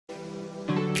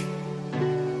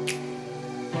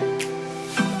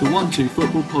The O2F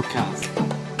Football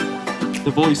Podcast.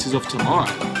 The voices of tomorrow,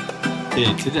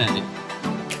 here today.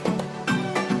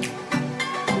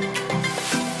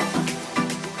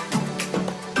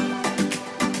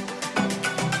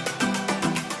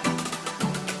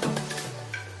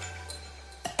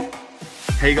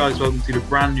 Hey guys, welcome to the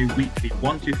brand new weekly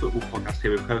O2F Football Podcast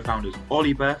here with co-founders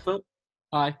Ollie Barefoot.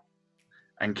 Hi.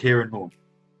 And Kieran Horn.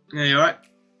 Yeah, you alright?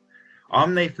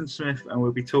 I'm Nathan Smith and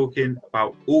we'll be talking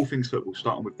about all things football,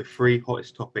 starting with the three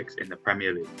hottest topics in the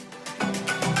Premier League.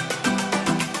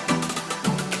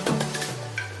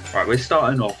 Right, we're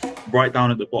starting off right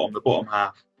down at the bottom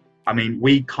half. I mean,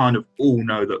 we kind of all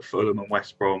know that Fulham and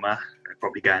West Brom are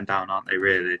probably going down, aren't they,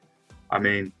 really? I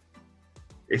mean,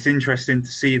 it's interesting to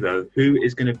see, though, who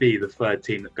is going to be the third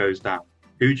team that goes down.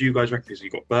 Who do you guys reckon? Because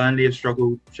you've got Burnley have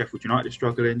struggled, Sheffield United are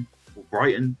struggling, will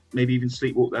Brighton maybe even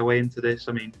sleepwalk their way into this?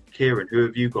 I mean, Kieran, who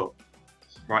have you got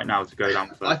right now to go down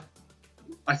first?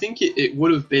 I think it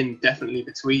would have been definitely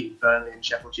between Burnley and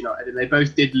Sheffield United, and they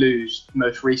both did lose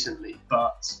most recently,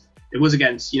 but it was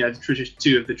against, the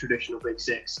two of the traditional Big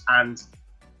Six, and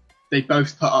they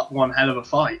both put up one hell of a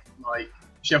fight. Like,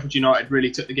 Sheffield United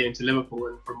really took the game to Liverpool,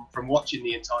 and from watching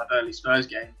the entire Burnley Spurs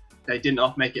game, they did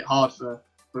not make it hard for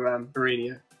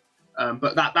Mourinho.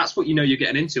 But that's what you're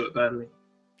getting into at Burnley.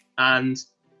 And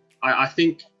I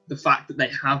think the fact that they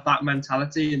have that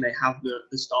mentality and they have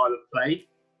the style of play,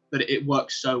 that it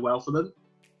works so well for them,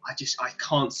 I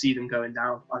can't see them going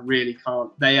down. I really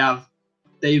can't.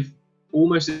 They've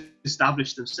almost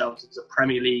established themselves as a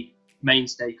Premier League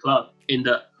mainstay club in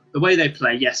that the way they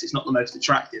play, yes, it's not the most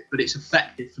attractive, but it's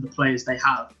effective for the players they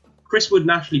have. Chris Wood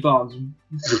and Ashley Barnes,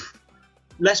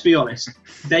 let's be honest,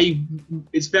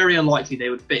 it's very unlikely they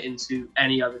would fit into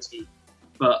any other team.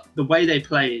 But the way they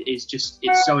play is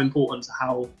it's so important to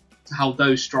how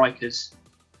those strikers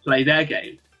play their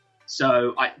game.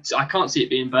 So I can't see it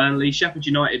being Burnley. Sheffield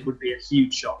United would be a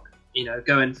huge shock,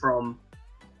 going from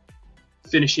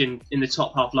finishing in the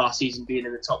top half last season, being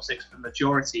in the top six for the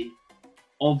majority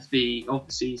of the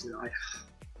season.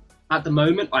 At the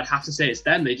moment, I'd have to say it's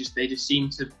them. They just seem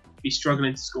to be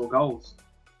struggling to score goals.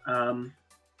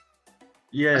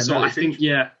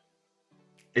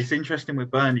 It's interesting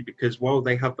with Burnley because while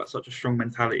they have such a strong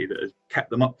mentality that has kept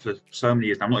them up for so many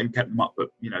years now, not even kept them up, but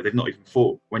they've not even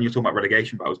fought. When you're talking about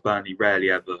relegation battles, Burnley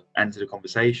rarely ever entered a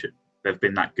conversation. They've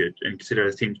been that good and consider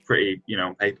the team's pretty,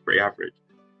 on paper, pretty average.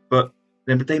 But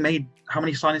they made, how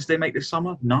many signings did they make this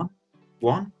summer? None?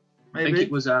 One? Maybe? I think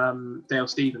it was Dale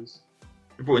Stephens.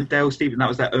 They brought in Dale Stephens, that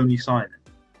was their only signing.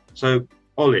 So,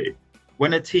 Ollie,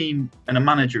 when a team and a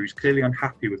manager who's clearly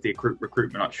unhappy with the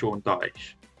recruitment like Sean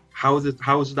Dyche, how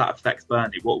does that affect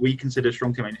Burnley? What we consider a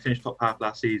strong team, and they finished top half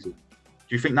last season.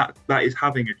 Do you think that is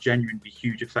having a genuinely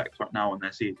huge effect right now on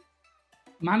their season?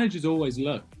 Managers always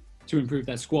look to improve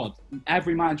their squad.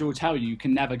 Every manager will tell you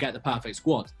can never get the perfect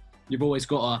squad. You've always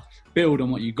got to build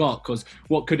on what you got, because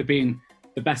what could have been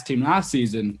the best team last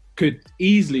season could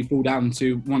easily fall down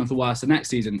to one of the worst the next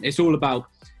season. It's all about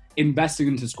investing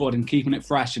into the squad and keeping it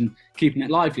fresh and keeping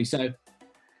it lively. So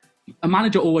a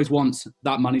manager always wants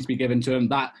that money to be given to him,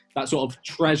 that sort of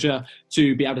treasure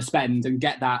to be able to spend and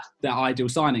get their ideal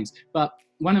signings. But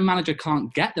when a manager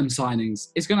can't get them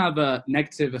signings, it's going to have a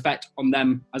negative effect on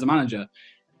them as a manager.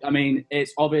 I mean,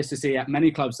 it's obvious to see at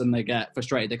many clubs when they get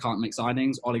frustrated they can't make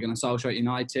signings. Ole Gunnar Solskjaer at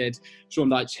United, Sean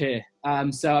Dyche here.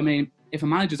 So, I mean, if a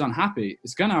manager's unhappy,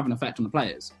 it's going to have an effect on the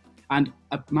players. And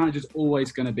a manager's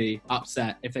always going to be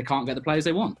upset if they can't get the players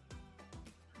they want.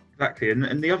 Exactly.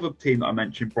 And the other team that I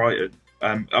mentioned, Brighton,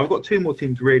 I've got two more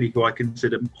teams really who I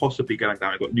consider possibly going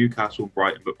down. I've got Newcastle and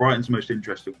Brighton, but Brighton's most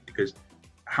interesting because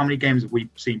how many games have we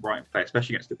seen Brighton play,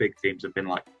 especially against the big teams, and been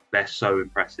like, they're so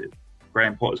impressive.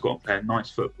 Graham Potter's got to play nice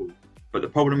football. But the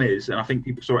problem is, and I think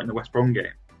people saw it in the West Brom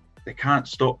game, they can't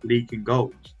stop leaking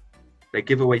goals. They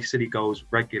give away silly goals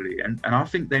regularly. And I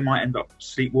think they might end up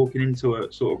sleepwalking into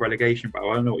a sort of relegation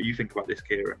battle. I don't know what you think about this,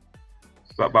 Kieran.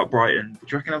 But about Brighton, do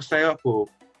you reckon they'll stay up? Or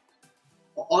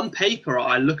on paper,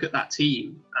 I look at that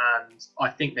team and I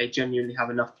think they genuinely have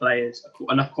enough players,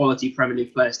 enough quality Premier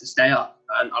League players to stay up.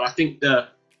 And I think the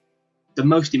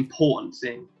most important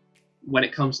thing when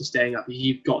it comes to staying up is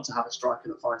you've got to have a striker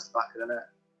that finds the back of the net.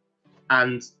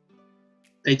 And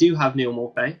they do have Neil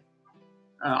Maupay.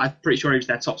 I'm pretty sure he was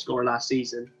their top scorer last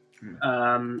season.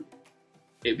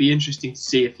 It'd be interesting to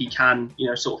see if he can,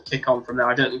 sort of kick on from there.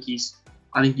 I think he's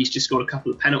just scored a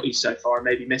couple of penalties so far and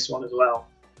maybe missed one as well.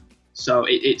 So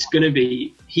it's going to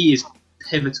be, he is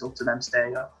pivotal to them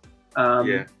staying up.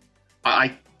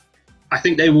 I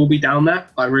think they will be down there.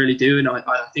 I really do. And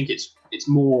I think it's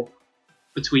more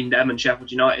between them and Sheffield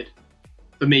United.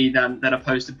 for me than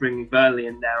opposed to bringing Burnley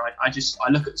in there. I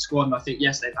look at the squad and I think,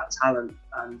 yes, they've had talent.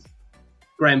 And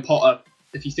Graham Potter,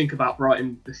 if you think about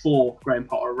Brighton before Graham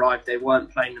Potter arrived, they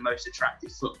weren't playing the most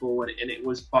attractive football, and it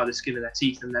was by the skin of their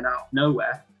teeth. And then out of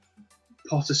nowhere,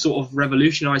 Potter sort of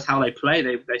revolutionised how they play.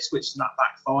 They switched to that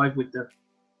back five with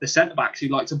the centre-backs who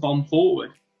like to bomb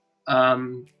forward.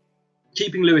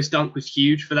 Keeping Lewis Dunk was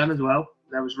huge for them as well.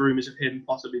 There was rumours of him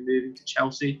possibly moving to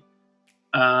Chelsea.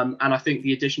 And I think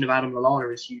the addition of Adam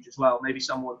Lallana is huge as well. Maybe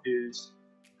someone who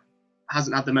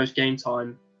hasn't had the most game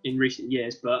time in recent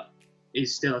years, but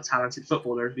is still a talented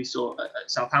footballer, as we saw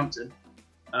at Southampton.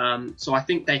 So I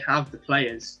think they have the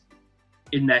players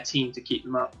in their team to keep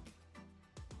them up.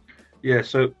 Yeah,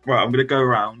 so, right, I'm going to go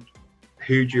around.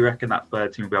 Who do you reckon that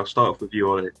third team will be? I'll start off with you,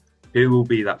 Ollie. Who will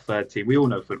be that third team? We all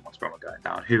know Fulham West Brom are going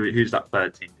down. Who's that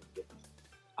third team?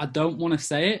 I don't want to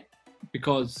say it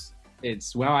because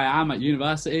it's where I am at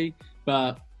university,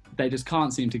 but they just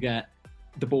can't seem to get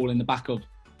the ball in the back of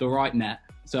the right net.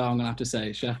 So I'm going to have to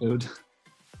say Sheffield.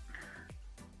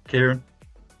 Kieran?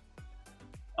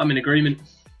 I'm in agreement.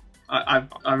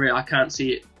 I can't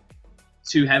see it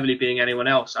too heavily being anyone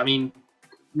else. I mean,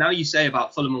 now you say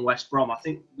about Fulham and West Brom, I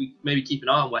think we maybe keep an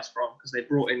eye on West Brom because they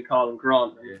brought in Carlin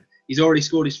Grant. Yeah. He's already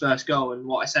scored his first goal, and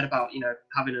what I said about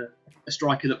having a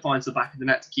striker that finds the back of the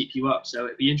net to keep you up. So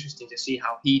it'd be interesting to see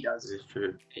how he does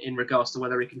in regards to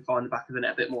whether he can find the back of the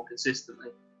net a bit more consistently.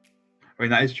 I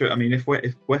mean, that is true. I mean, if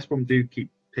West Brom do keep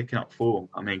picking up form,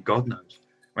 I mean, God knows.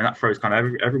 I mean, that throws kind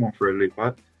of everyone for a loop.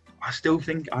 I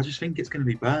just think it's going to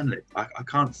be Burnley. I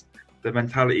can't. The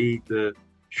mentality, the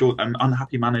short and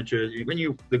unhappy managers.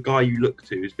 The guy you look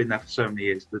to has been there for so many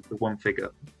years. The one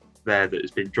figure there that has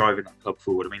been driving that club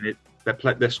forward. I mean,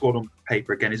 their squad on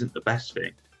paper again isn't the best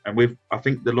thing. And I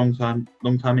think the long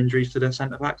term injuries to their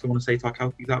centre backs. I want to say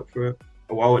Tarkowski's out for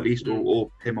a while at least, or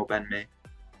him or Ben Mee.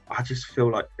 I just feel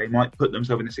like they might put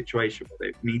themselves in a situation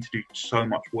where they need to do so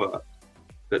much work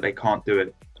that they can't do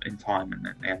it in time, and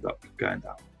then they end up going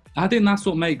down. I think that's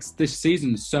what makes this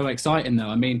season so exciting, though.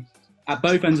 I mean, at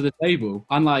both ends of the table,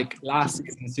 unlike last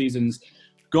season's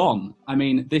gone, I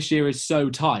mean, this year is so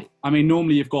tight. I mean,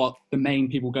 normally you've got the main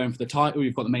people going for the title,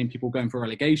 you've got the main people going for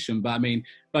relegation, but I mean,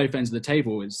 both ends of the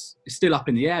table is still up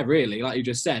in the air, really, like you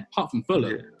just said, apart from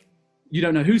Fulham. Yeah. You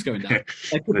don't know who's going down.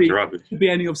 There could be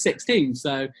any of 6 teams.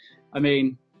 So, I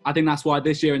mean, I think that's why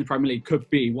this year in the Premier League could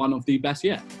be one of the best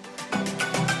yet.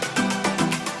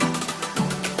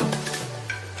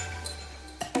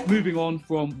 Moving on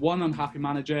from one unhappy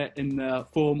manager in the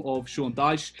form of Sean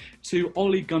Dyche to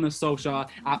Ole Gunnar Solskjaer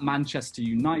at Manchester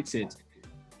United.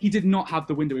 He did not have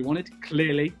the window he wanted,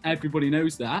 clearly, everybody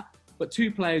knows that. But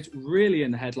 2 players really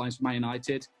in the headlines for Man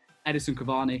United, Edinson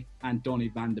Cavani and Donny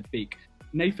van de Beek.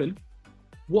 Nathan,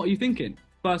 what are you thinking?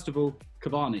 First of all,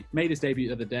 Cavani made his debut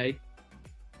the other day.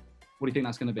 What do you think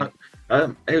that's going to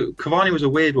be? Cavani was a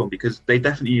weird one because they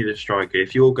definitely needed a striker.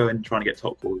 If you're going trying to get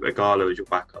top four with Igalo as your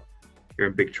backup, you're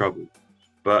in big trouble.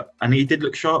 And he did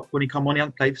look sharp when he come on. He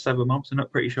hadn't played for 7 months and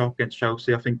looked pretty sharp against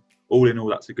Chelsea. I think all in all,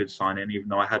 that's a good signing. Even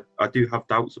though I do have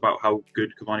doubts about how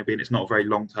good Cavani been. It's not a very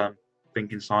long-term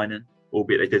thinking signing,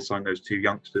 albeit they did sign those 2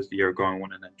 youngsters, the Uruguayan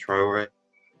one and then Traore.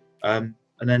 And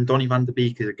then Donny van de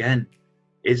Beek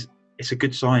it's a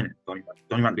good signing. Donny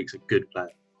van de Beek's a good player.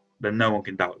 Then no one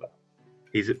can doubt that.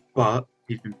 But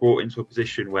he's been brought into a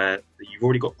position where you've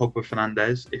already got Pogba,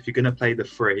 Fernandes. If you're going to play the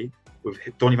 3 with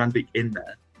Donny van de Beek in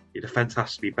there, your defence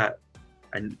has to be better.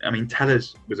 And I mean,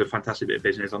 Tellers was a fantastic bit of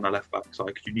business on the left back side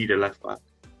because you need a left back.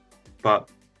 But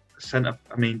centre,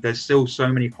 I mean, there's still so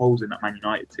many holes in that Man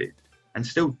United team, and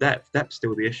still depth's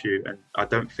still the issue. And I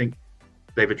don't think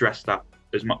they've addressed that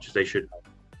as much as they should have.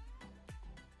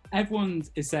 Everyone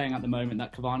is saying at the moment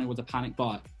that Cavani was a panic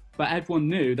buy. But everyone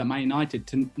knew that Man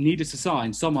United needed to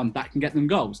sign someone that can get them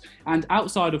goals. And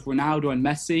outside of Ronaldo and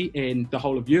Messi in the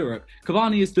whole of Europe,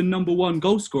 Cavani is the #1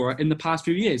 goal scorer in the past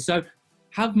few years. So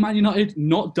have Man United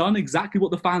not done exactly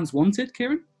what the fans wanted,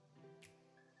 Kieran?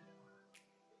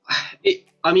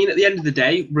 I mean, at the end of the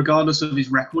day, regardless of his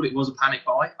record, it was a panic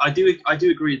buy. I do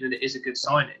agree that it is a good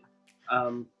signing.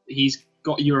 He's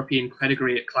got European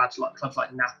pedigree at clubs like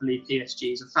Napoli, PSG.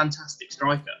 He's a fantastic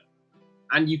striker.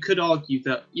 And you could argue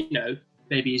that,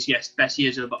 maybe his best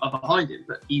years are behind him,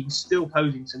 but he was still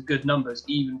posing some good numbers,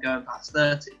 even going past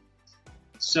 30.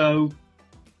 So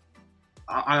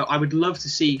I would love to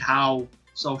see how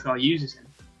Solskjaer uses him,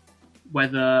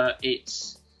 whether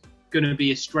it's going to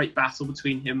be a straight battle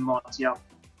between him and Martial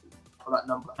for that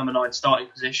number 9 starting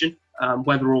position,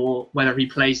 whether he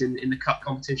plays in the cup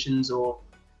competitions or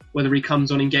whether he comes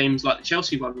on in games like the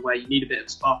Chelsea one where you need a bit of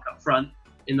spark up front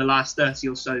in the last 30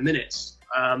 or so minutes.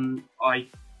 I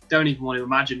don't even want to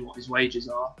imagine what his wages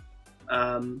are.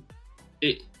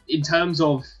 In terms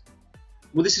of,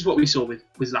 well, this is what we saw with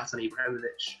Zlatan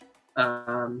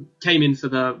Ibrahimovic. Came in for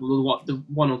the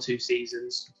 1 or 2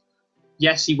 seasons.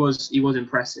 Yes, he was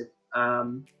impressive,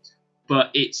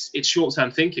 but it's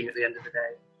short-term thinking at the end of the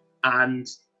day. And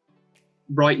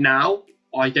right now,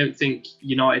 I don't think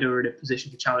United are in a position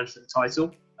to challenge for the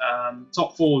title.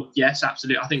 Top 4, yes,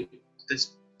 absolutely. I think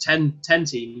there's 10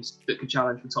 teams that could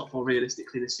challenge for top 4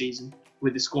 realistically this season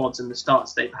with the squads and the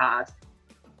starts they've had.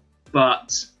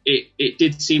 But it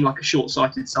did seem like a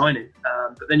short-sighted signing.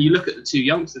 But then you look at the 2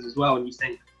 youngsters as well, and you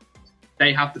think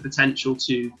they have the potential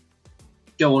to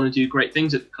go on and do great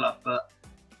things at the club. But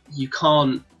you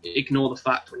can't ignore the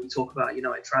fact when you talk about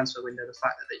United transfer window, the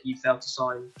fact that you failed to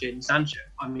sign Jadon Sancho.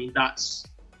 I mean, that's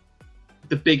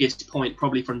the biggest point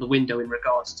probably from the window in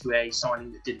regards to a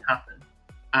signing that didn't happen.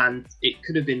 And it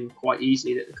could have been quite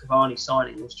easily that the Cavani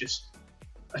signing was just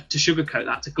to sugarcoat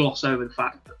that, to gloss over the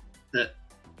fact that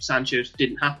Sancho's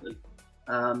didn't happen.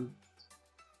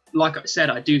 Like I said,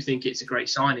 I do think it's a great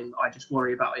signing. I just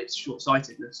worry about its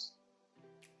short-sightedness.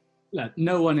 Look,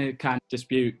 no one can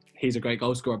dispute he's a great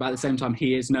goal scorer, but at the same time,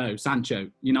 he is no Sancho.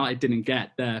 United didn't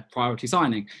get their priority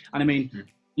signing. And I mean,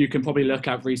 you can probably look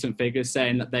at recent figures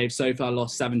saying that they've so far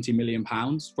lost £70 million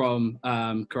from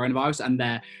coronavirus, and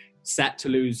they're set to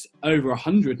lose over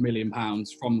 £100 million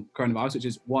from coronavirus, which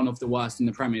is one of the worst in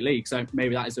the Premier League. So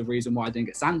maybe that is the reason why I didn't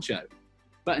get Sancho.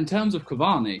 But in terms of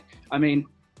Cavani, I mean,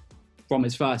 from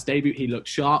his first debut, he looked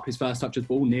sharp. His first touch of the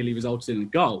ball nearly resulted in a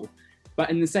goal. But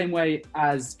in the same way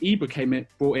as Ibra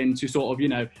brought in to sort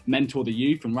of, mentor the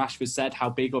youth, and Rashford said how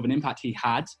big of an impact he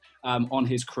had on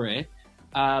his career.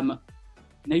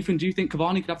 Nathan, do you think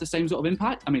Cavani could have the same sort of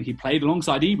impact? I mean, he played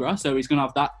alongside Ibra, so he's going to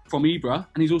have that from Ibra,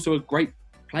 and he's also a great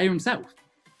player himself.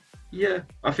 Yeah,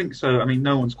 I think so. I mean,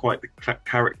 no one's quite the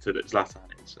character that Zlatan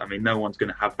is. I mean, no one's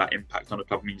going to have that impact on a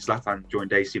club. I mean, Zlatan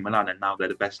joined AC Milan, and now they're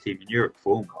the best team in Europe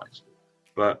form-wise.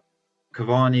 But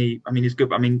Cavani, I mean, he's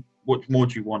good. I mean, what more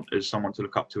do you want as someone to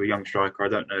look up to, a young striker? I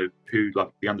don't know who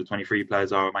the under-23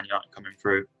 players are at Man United coming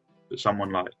through, but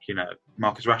someone like,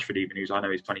 Marcus Rashford even, who's, I know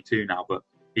he's 22 now, but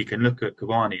he can look at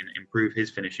Cavani and improve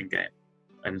his finishing game.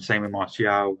 And same with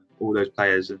Martial, all those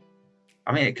players. And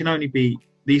I mean, it can only be,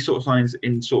 these sort of signs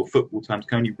in sort of football terms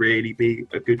can only really be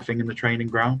a good thing in the training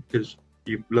ground, because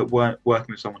you working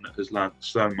with someone that has learned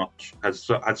so much, has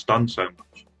done so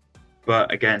much.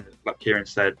 But again, like Kieran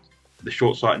said, the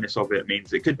short-sightedness of it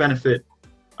means it could benefit.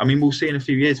 I mean, we'll see in a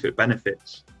few years if it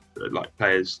benefits like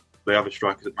players, the other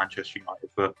strikers at Manchester United.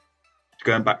 But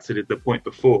going back to the point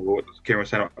before, what Kieran was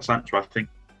saying about Sancho, I think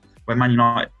when Man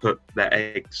United put their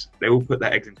eggs, they all put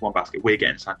their eggs into one basket. We're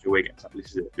getting Sancho, we're getting Sancho.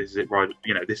 This is it, right?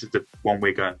 This is the one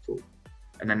we're going for.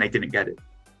 And then they didn't get it.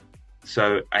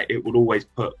 So it would always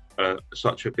put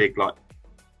such a big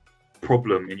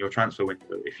problem in your transfer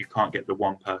window if you can't get the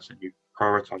one person you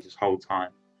prioritise this whole time.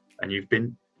 And you've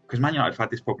been, because Man United have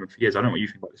had this problem for years. I don't know what you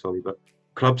think about this, Ollie, but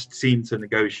clubs seem to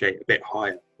negotiate a bit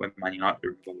higher when Man United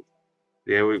are involved.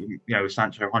 With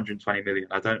Sancho, 120 million.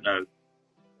 I don't know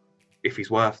if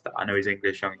he's worth that. I know he's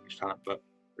young English talent, but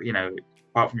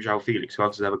apart from João Felix, who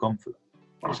else has ever gone for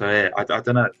that? So yeah, I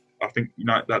don't know. I think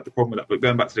that the problem with that. But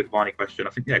going back to the Cavani question, I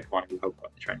think Cavani will help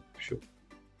out the training for sure.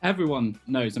 Everyone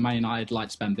knows that Man United like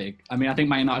to spend big. I mean, I think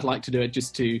Man United like to do it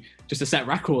just to set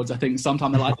records. I think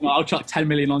sometimes they're like, I'll chuck 10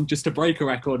 million on just to break a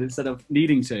record instead of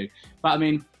needing to. But I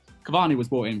mean, Cavani was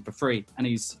brought in for free, and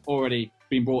he's already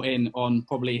been brought in on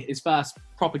probably his first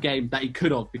proper game that he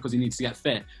could have, because he needs to get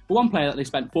fit. But one player that they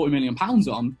spent £40 million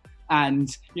on,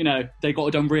 and they got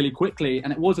it done really quickly,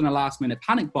 and it wasn't a last-minute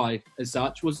panic buy as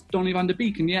such, was Donny van de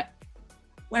Beek. And yet,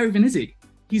 where even is he?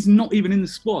 He's not even in the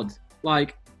squad.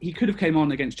 He could have came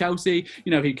on against Chelsea.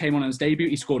 He came on his debut.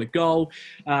 He scored a goal.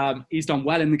 He's done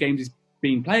well in the games he's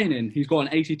been playing in. He's got an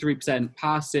 83%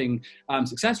 passing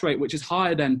success rate, which is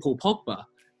higher than Paul Pogba.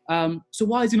 So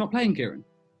why is he not playing, Kieran?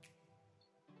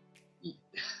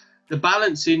 The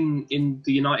balance in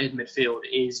the United midfield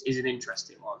is an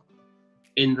interesting one.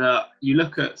 In that you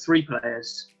look at 3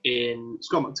 players in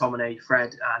Scott McTominay,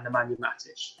 Fred, and Nemanja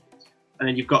Matic. And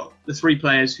then you've got the 3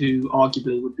 players who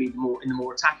arguably would be in the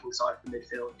more attacking side of the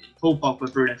midfield: Paul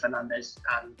Pogba, Bruno Fernandes,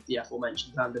 and the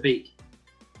aforementioned Van der Beek.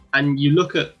 And you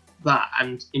look at that,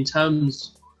 and in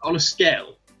terms, on a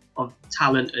scale of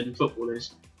talent and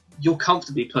footballers, you're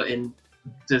comfortably putting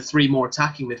the 3 more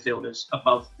attacking midfielders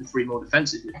above the 3 more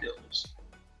defensive midfielders.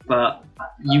 But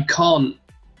you can't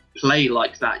play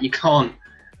like that. You can't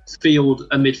field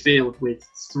a midfield with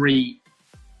 3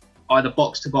 either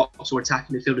box-to-box or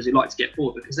attacking midfielders who like to get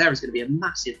forward, because there is going to be a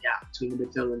massive gap between the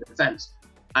midfield and the defence.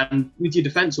 And with your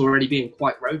defence already being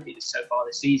quite ropey so far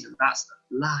this season, that's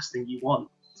the last thing you want.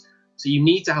 So you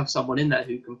need to have someone in there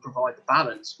who can provide the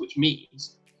balance, which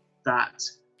means that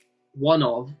one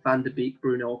of Van der Beek,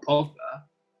 Bruno or Pogba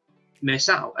miss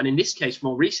out. And in this case,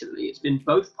 more recently, it's been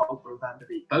both Pogba and Van der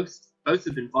Beek. Both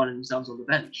have been finding themselves on the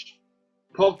bench.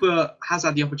 Pogba has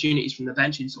had the opportunities from the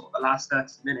bench in sort of the last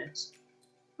 30 minutes.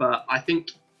 But I think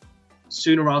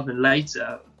sooner rather than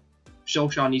later,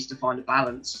 Solskjaer needs to find a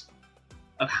balance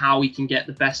of how he can get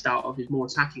the best out of his more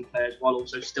attacking players while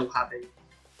also still having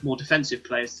more defensive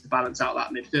players to balance out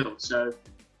that midfield. So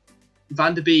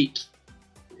Van der Beek,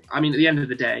 I mean, at the end of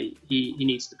the day, he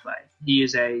needs to play. He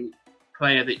is a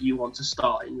player that you want to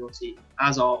start in your team,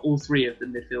 as are all three of the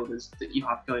midfielders that you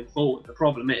have going forward. The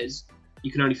problem is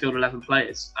you can only field 11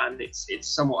 players, and it's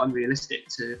somewhat unrealistic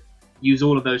to use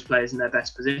all of those players in their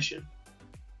best position.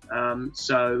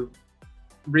 So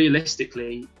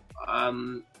realistically,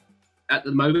 at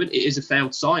the moment, it is a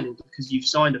failed signing because you've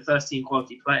signed a first-team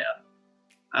quality player.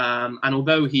 And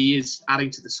although he is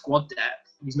adding to the squad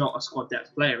depth, he's not a squad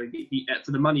depth player.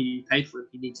 For the money you paid for him,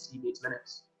 he needs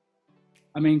minutes.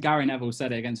 I mean, Gary Neville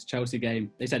said it against the Chelsea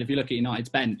game. They said if you look at United's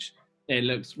bench, it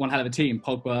looks one hell of a team.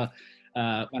 Pogba,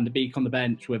 Van der Beek on the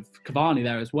bench with Cavani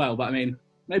there as well. But I mean,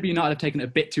 maybe United have taken it a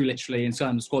bit too literally in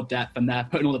terms of squad depth, and they're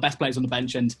putting all the best players on the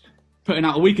bench and putting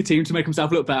out a weaker team to make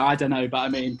himself look better. I don't know, but I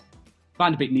mean,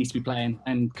 Van der Beek needs to be playing,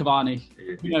 and Cavani,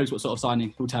 who knows what sort of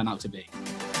signing will turn out to be.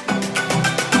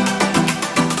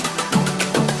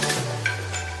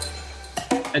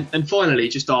 And finally,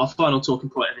 just our final talking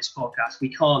point of this podcast,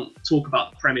 we can't talk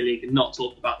about the Premier League and not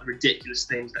talk about the ridiculous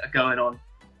things that are going on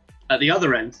at the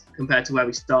other end compared to where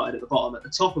we started at the bottom, at the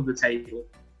top of the table.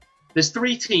 There's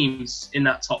three teams in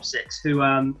that top six who,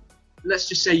 let's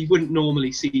just say you wouldn't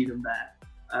normally see them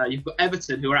there. You've got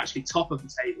Everton, who are actually top of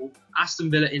the table, Aston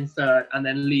Villa in third, and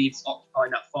then Leeds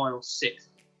occupying that final sixth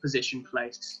position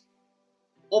place.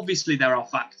 Obviously, there are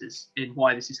factors in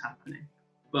why this is happening.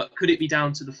 But could it be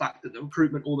down to the fact that the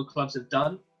recruitment all the clubs have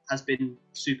done has been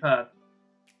superb?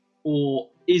 Or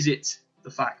is it the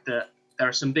fact that there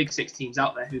are some Big Six teams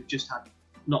out there who've just had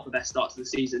not the best start to the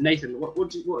season? Nathan, what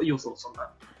are your thoughts on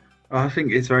that? I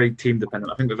think it's very team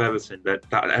dependent. I think with Everton, that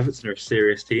Everton are a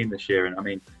serious team this year. And I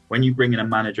mean, when you bring in a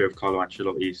manager of Carlo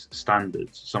Ancelotti's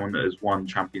standards, someone that has won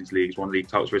Champions Leagues, won league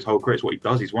titles for his whole career, it's what he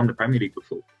does. He's won the Premier League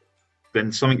before. Then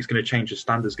something's going to change. The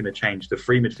standard's going to change. The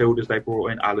three midfielders they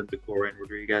brought in, Alan, Decore and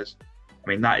Rodriguez, I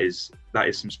mean, that is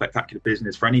some spectacular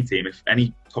business for any team. If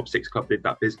any top six club did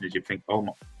that business, you'd think, oh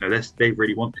my, they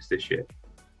really want this year.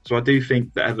 So I do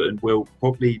think that Everton will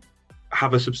probably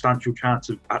have a substantial chance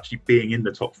of actually being in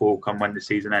the top four come when the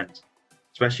season ends,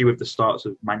 especially with the starts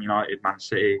of Man United, Man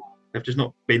City. They've just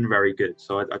not been very good.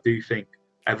 So I do think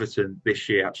Everton this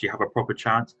year actually have a proper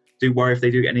chance. Do worry if they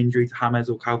do get an injury to James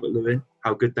or Calvert-Lewin,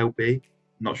 how good they'll be. I'm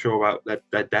not sure about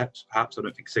their depth, perhaps. I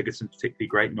don't think Sigurdsson's particularly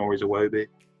great, nor is Iwobi.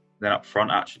 Then up front,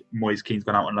 actually, Moise Keane's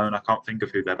gone out on loan. I can't think of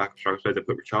who their backup striker is, so they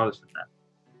put Richarlison there.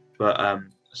 But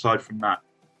aside from that,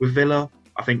 with Villa,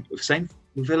 I think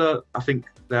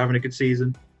they're having a good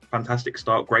season. Fantastic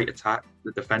start, great attack.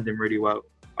 They're defending really well.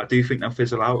 I do think they'll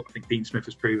fizzle out. I think Dean Smith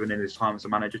has proven in his time as a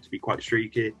manager to be quite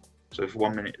streaky. So for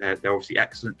 1 minute, they're obviously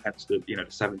excellent. Hence the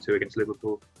 7-2 against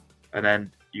Liverpool. And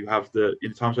then you have the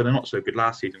times where they're not so good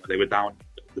last season, where they were down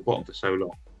at the bottom for so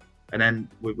long. And then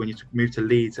when you move to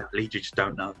Leeds you just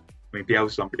don't know. I mean,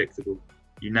 Bielsa's unpredictable.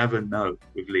 You never know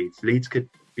with Leeds. Leeds could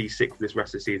be sick for this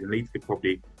rest of the season. Leeds could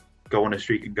probably go on a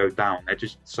streak and go down. They're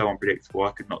just so unpredictable.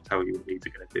 I could not tell you what Leeds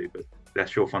are going to do, but they're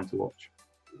sure fun to watch.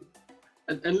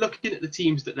 And looking at the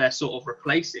teams that they're sort of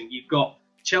replacing, you've got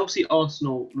Chelsea,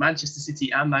 Arsenal, Manchester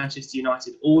City and Manchester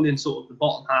United all in sort of the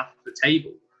bottom half of the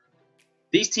table.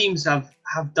 These teams have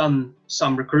done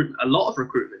some recruitment, a lot of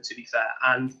recruitment to be fair,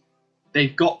 and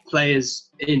they've got players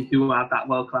in who have that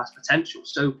world-class potential.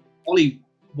 So, Ollie,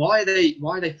 why are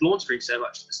they flauntering so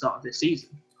much at the start of this season?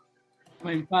 I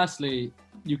mean, firstly,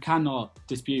 you cannot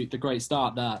dispute the great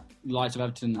start that the likes of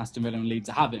Everton, Aston Villa and Leeds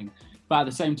are having. But at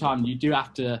the same time, you do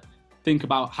have to think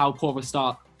about how poor of a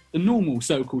start the normal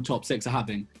so-called top six are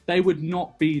having. They would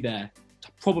not be there,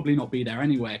 probably not be there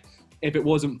anyway, if it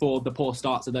wasn't for the poor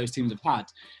starts that those teams have had.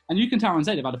 And you can tell and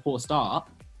say they've had a poor start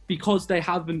because they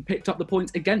haven't picked up the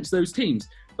points against those teams.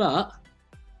 But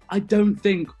I don't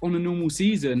think on a normal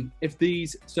season, if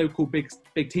these so-called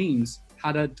big teams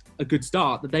had a good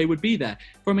start, that they would be there.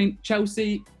 I mean,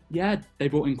 Chelsea, yeah, they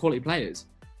brought in quality players,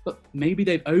 but maybe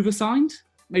they've oversigned.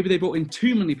 Maybe they brought in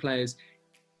too many players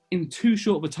in too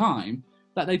short of a time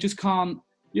that they just can't,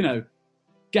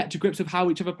 get to grips with how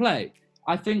each other play.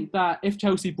 I think that if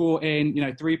Chelsea brought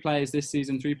in, 3 players this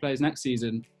season, 3 players next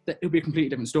season, that it would be a completely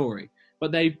different story.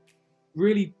 but they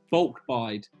really bulk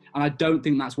buyed, and I don't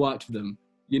think that's worked for them.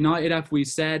 United, as we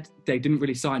said, they didn't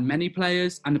really sign many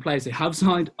players, and the players they have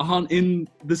signed aren't in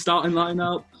the starting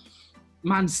lineup.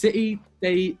 Man City,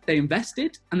 they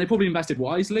invested, and they probably invested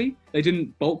wisely. They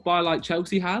didn't bulk buy like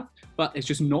Chelsea have, but it's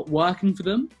just not working for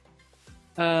them.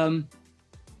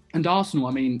 And Arsenal,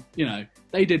 I mean, you know,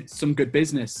 they did some good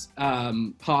business.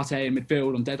 Partey in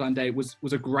midfield on deadline day was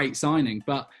a great signing,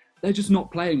 but they're just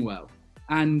not playing well.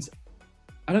 And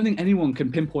I don't think anyone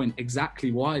can pinpoint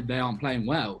exactly why they aren't playing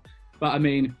well. But I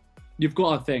mean, you've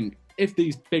got to think, if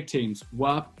these big teams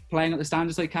were playing at the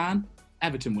standards they can,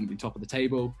 Everton wouldn't be top of the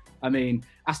table. I mean,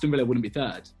 Aston Villa wouldn't be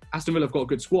third. Aston Villa have got a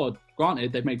good squad.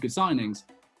 Granted, they've made good signings.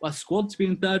 But a squad to be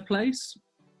in third place?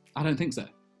 I don't think so.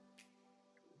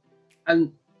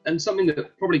 And something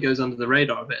that probably goes under the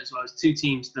radar a bit as well is two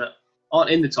teams that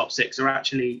aren't in the top six are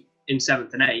actually in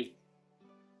 7th and 8th.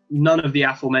 None of the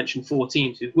aforementioned 4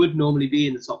 teams who would normally be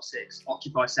in the top 6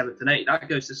 occupy 7th and 8th. That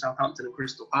goes to Southampton and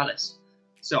Crystal Palace.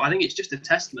 So I think it's just a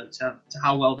testament to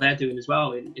how well they're doing as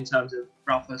well in terms of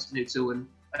Ralph Hasenhüttl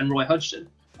and Roy Hodgson.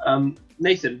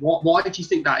 Nathan, why do you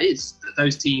think that is, that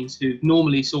those teams who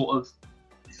normally sort of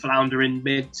flounder in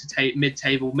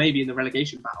mid-table, maybe in the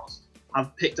relegation battles,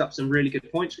 have picked up some really good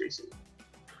points recently?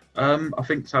 I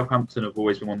think Southampton have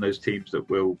always been one of those teams that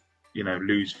will, you know,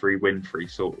 lose 3, win 3,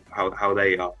 sort of how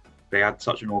they are. They had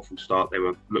such an awful start. They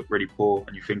looked really poor,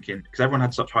 and you're thinking, because everyone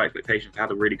had such high expectations, they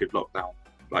had a really good lockdown,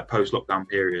 like post-lockdown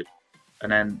period, and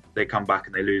then they come back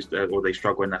and they lose or they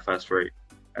struggle in their first 3,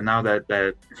 and now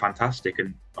they're fantastic.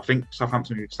 And I think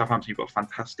Southampton, you've got a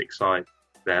fantastic side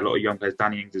there. A lot of young players.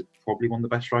 Danny Ings is probably one of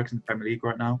the best strikers in the Premier League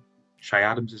right now. Shay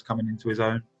Adams is coming into his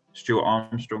own. Stuart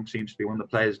Armstrong seems to be one of the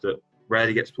players that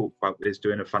rarely gets talked about, is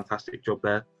doing a fantastic job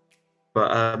there.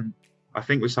 But I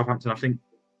think with Southampton, I think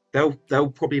they'll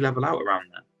probably level out around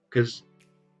there, because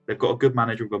they've got a good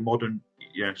manager with a modern,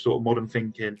 you know, sort of modern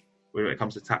thinking when it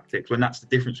comes to tactics. When that's the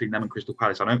difference between them and Crystal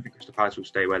Palace. I don't think Crystal Palace will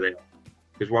stay where they are,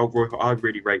 because I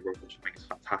really rate Roy Hodgson. I think he's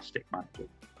a fantastic manager,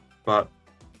 but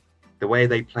the way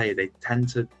they play, they tend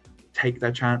to take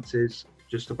their chances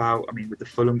just about. I mean, with the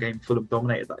Fulham game, Fulham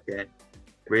dominated that game,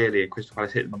 really, and Crystal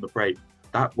Palace hit them on the break.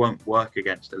 That won't work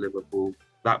against the Liverpool.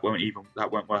 That won't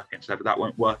work against Everton. That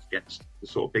won't work against the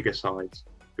sort of bigger sides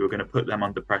who are going to put them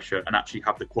under pressure and actually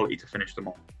have the quality to finish them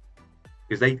off.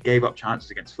 Because they gave up chances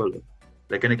against Fulham.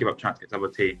 They're going to give up chances against other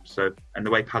teams. So, and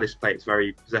the way Palace play, it's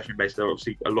very possession based. There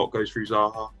obviously a lot goes through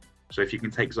Zaha. So if you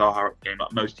can take Zaha out of the game,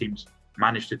 like most teams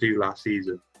managed to do last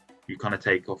season, you kind of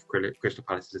take off Crystal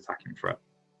Palace's attacking threat.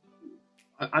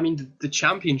 I mean, the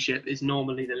Championship is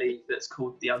normally the league that's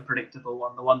called the unpredictable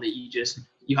one, the one that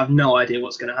you have no idea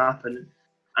what's going to happen.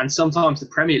 And sometimes the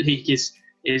Premier League is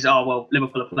oh, well,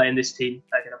 Liverpool are playing this team,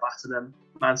 they're going to batter them.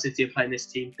 Man City are playing this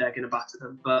team, they're going to batter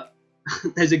them. But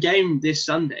there's a game this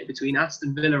Sunday between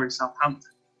Aston Villa and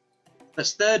Southampton.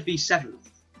 That's 3rd v 7th.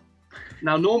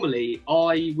 Now, normally,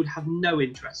 I would have no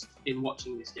interest in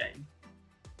watching this game.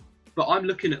 But I'm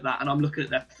looking at that, and I'm looking at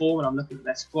their form, and I'm looking at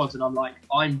their squads, and I'm like,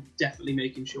 I'm definitely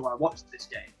making sure I watch this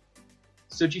game.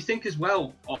 So do you think as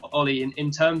well, Ollie,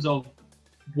 in terms of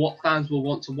what fans will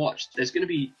want to watch, there's going to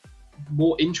be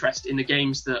more interest in the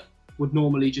games that would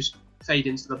normally just fade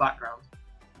into the background?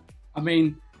 I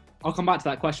mean, I'll come back to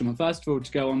that question. But first of all,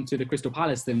 to go on to the Crystal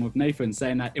Palace thing with Nathan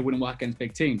saying that it wouldn't work against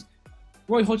big teams.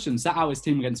 Roy Hodgson set out his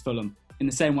team against Fulham in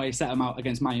the same way he set them out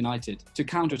against Man United, to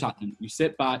counter-attack them. You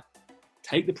sit back,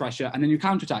 take the pressure, and then you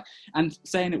counter-attack. And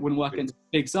saying it wouldn't work against a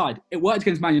big side, it worked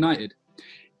against Man United.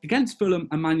 Against Fulham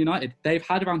and Man United, they've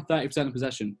had around 30% of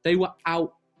possession. They were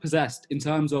out-possessed in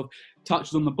terms of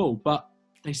touches on the ball, but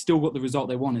they still got the result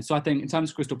they wanted. So I think in terms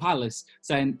of Crystal Palace,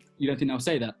 saying you don't think they'll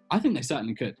say that, I think they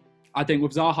certainly could. I think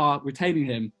with Zaha retaining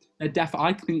him,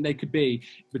 I think they could be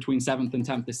between 7th and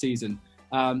 10th this season.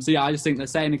 So yeah, I just think they're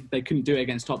saying they couldn't do it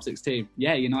against top 6 team.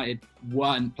 Yeah, United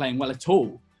weren't playing well at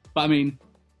all, but I mean,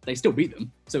 they still beat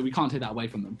them, so we can't take that away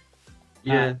from them.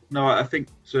 Yeah, no, I think,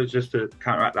 so just to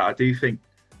counteract that, I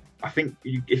think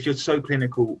if you're so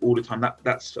clinical all the time,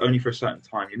 that's only for a certain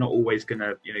time. You're not always going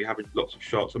to, you're having lots of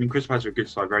shots. I mean, Crystal Palace are a good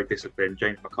side, very disciplined.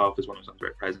 James McArthur's one of the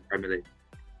great players in the Premier League.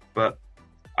 But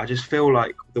I just feel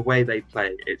like the way they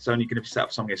play, it's only going to be set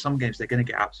up some games. Some games they're going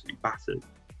to get absolutely battered,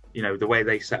 the way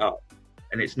they set up.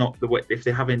 And it's not the way, if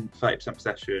they're having 30%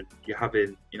 possession, you're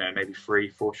having, maybe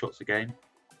 3-4 shots a game.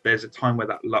 There's a time where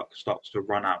that luck starts to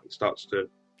run out. It starts to,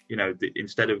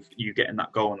 instead of you getting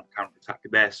that goal on that counter-attack,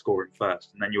 they're scoring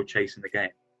first, and then you're chasing the game.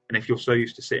 And if you're so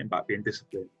used to sitting back, being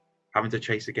disciplined, having to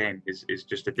chase a game is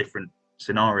just a different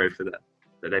scenario for them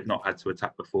that they've not had to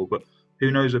attack before. But who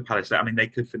knows with Palace? I mean, they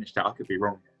could finish that. I could be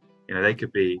wrong. They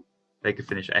could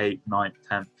finish 8th, 9th,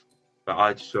 10th. but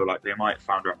I just feel like they might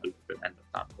founder up a little bit and end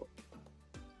up down.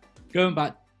 Going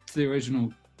back to the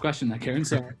original question there, Kieran,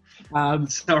 so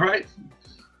It's all right.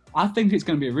 I think it's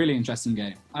going to be a really interesting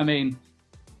game. I mean,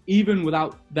 even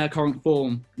without their current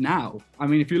form now, I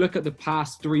mean, if you look at the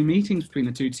past 3 meetings between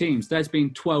the two teams, there's been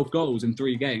 12 goals in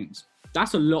 3 games.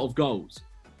 That's a lot of goals.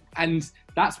 And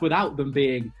that's without them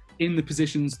being in the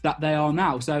positions that they are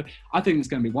now. So I think it's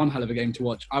going to be one hell of a game to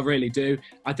watch. I really do.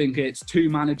 I think it's 2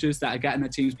 managers that are getting their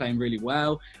teams playing really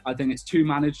well. I think it's 2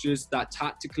 managers that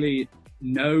tactically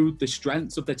know the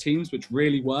strengths of their teams, which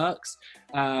really works.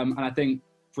 And I think,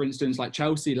 for instance, like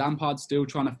Chelsea, Lampard's still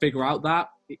trying to figure out that.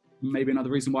 Maybe another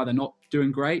reason why they're not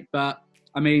doing great. But,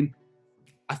 I mean,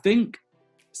 I think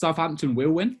Southampton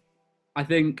will win. I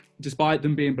think despite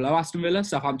them being below Aston Villa,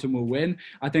 Southampton will win.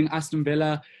 I think Aston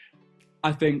Villa,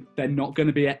 I think they're not going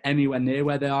to be anywhere near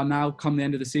where they are now come the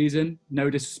end of the season. No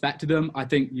disrespect to them. I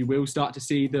think you will start to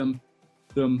see them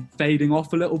fading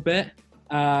off a little bit.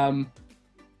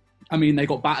 I mean, they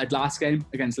got battered last game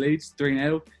against Leeds,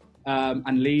 3-0.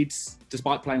 And Leeds,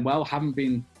 despite playing well,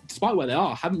 despite where they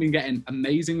are, haven't been getting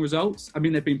amazing results. I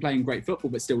mean, they've been playing great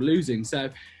football, but still losing. So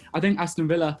I think Aston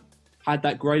Villa had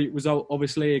that great result,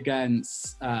 obviously,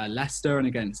 against Leicester and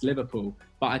against Liverpool.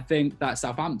 But I think that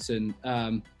Southampton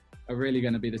are really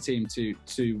going to be the team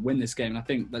to win this game. And I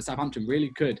think that Southampton really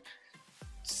could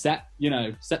set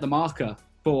the marker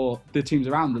for the teams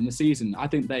around them this season. I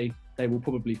think they will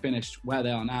probably finish where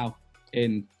they are now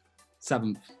in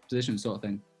 7th position sort of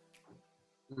thing.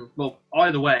 Well,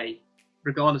 either way,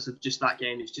 regardless of just that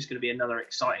game, it's just going to be another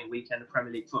exciting weekend of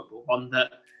Premier League football. One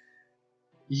that,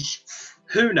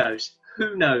 who knows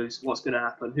what's going to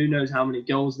happen? Who knows how many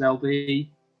goals there'll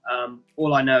be?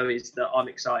 All I know is that I'm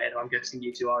excited. I'm guessing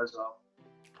you two are as well.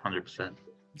 100%.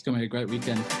 It's going to be a great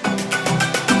weekend.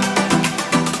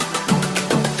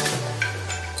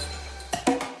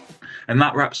 And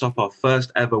that wraps up our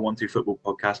first ever 1-2 Football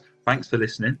podcast. Thanks for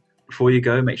listening. Before you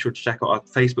go, make sure to check out our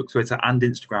Facebook, Twitter and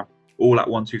Instagram, all at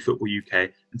 1-2 Football UK.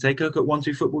 And take a look at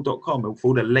 12football.com for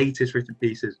all the latest written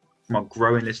pieces from our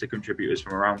growing list of contributors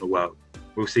from around the world.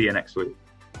 We'll see you next week.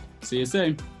 See you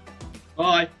soon.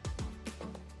 Bye.